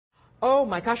Oh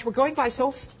my gosh, we're going by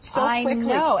so quickly. I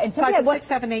know. And sizes 6,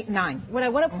 7, 8, 9. What I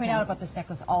want to point out about this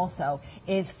necklace also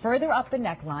is further up the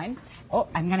neckline. Oh,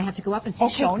 I'm going to have to go up and see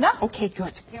Shona. Okay,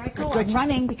 good. Here I go. I'm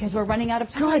running because we're running out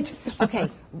of time. Good. Okay,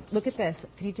 look at this.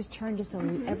 Can you just turn just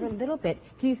ever a little bit?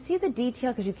 Can you see the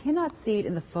detail? Because you cannot see it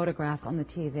in the photograph on the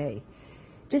TV.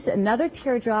 Just another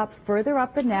teardrop further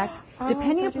up the neck,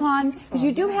 depending upon, because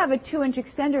you do have a 2-inch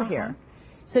extender here.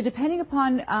 So depending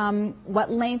upon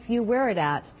what length you wear it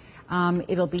at,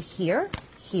 it'll be here,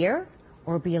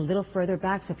 or be a little further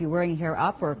back. So if you're wearing your hair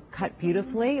up or cut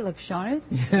beautifully, like Shona's,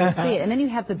 you'll see it. And then you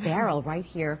have the barrel right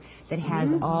here that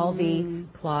has all the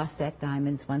claw set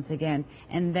diamonds once again.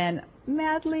 And then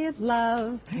madly in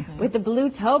love with the blue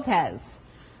topaz.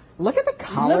 Look at the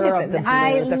color of the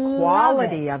blue, the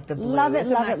quality of the blue. Love it,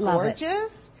 love it, love it.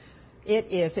 Gorgeous? It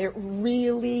is. It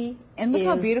really And look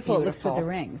how beautiful it looks with the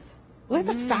rings. Look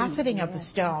at the faceting of the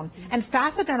stone. And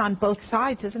faceted on both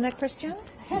sides, isn't it, Kristian?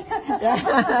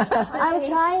 I'm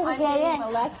trying to get in.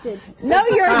 Molested. No,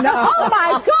 you're not. Oh,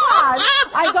 my God.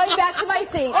 I'm going back to my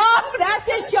seat. Oh, that's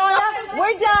it, Shona.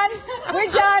 We're done.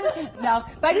 We're done. No,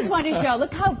 but I just wanted to show,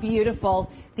 look how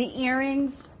beautiful the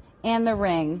earrings and the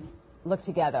ring look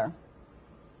together.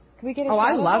 Can we get a shot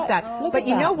I of love that. But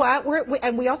you know what? We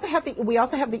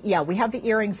have the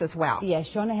earrings as well. Yeah,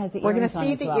 Shona has the earrings. We're going to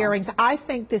see the earrings. I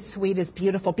think this suite is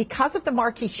beautiful because of the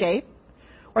marquee shape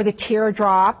or the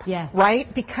teardrop. Yes.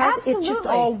 Right? Because Absolutely. it just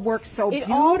all works so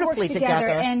beautifully all works together.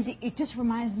 And it just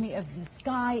reminds me of the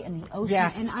sky and the ocean.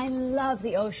 Yes. And I love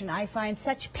the ocean. I find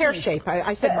such pear peace. shape.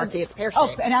 I said marquee, it's pear shape.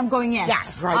 Oh, and I'm going yes. Yeah,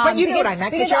 right. But you know what I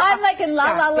meant. Because I'm like in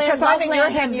La La Land. Because I'm in your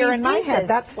Land head, with you're these in my pieces. head.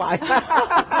 That's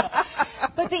why.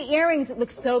 But the earrings look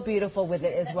so beautiful with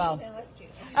it as well.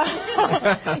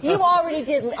 You already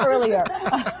did earlier.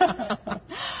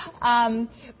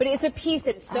 But it's a piece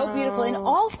that's so beautiful. And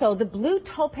also the blue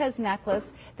topaz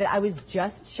necklace that I was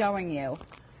just showing you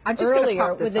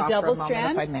earlier with the double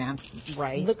strand.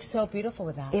 Right. Looks so beautiful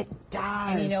with that. It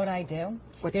does. And you know what I do?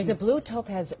 There's a blue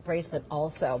topaz bracelet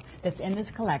also that's in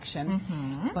this collection.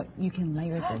 But you can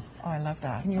layer this. Oh, I love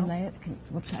that. Can you lay it?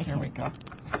 Whoops, Here we go.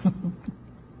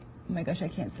 Oh my gosh, I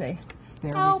can't see.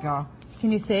 There we go.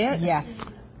 Can you see it?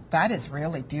 Yes. That is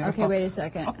really beautiful. Okay, wait a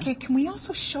second. Okay, can we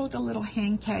also show the little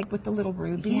hang tag with the little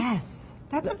ruby? Yes.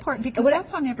 That's important because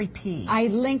that's on every piece.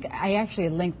 I actually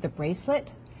linked the bracelet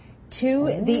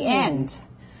to the end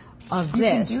of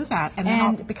this. You can do that, and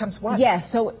then it becomes what?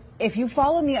 Yes, so if you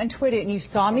follow me on Twitter and you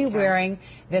saw me wearing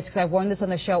this, because I've worn this on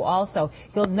the show also,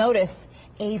 you'll notice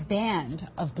a band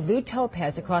of blue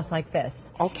topaz across like this.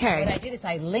 Okay. What I did is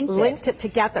I linked it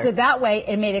together. So that way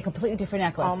it made a completely different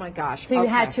necklace. Oh my gosh. So you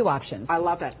had two options. I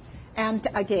love it. And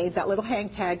again, that little hang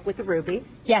tag with the ruby.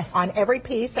 Yes. On every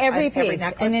piece. Every piece.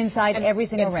 necklace, and inside every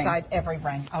single ring. Inside every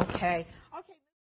ring. Okay.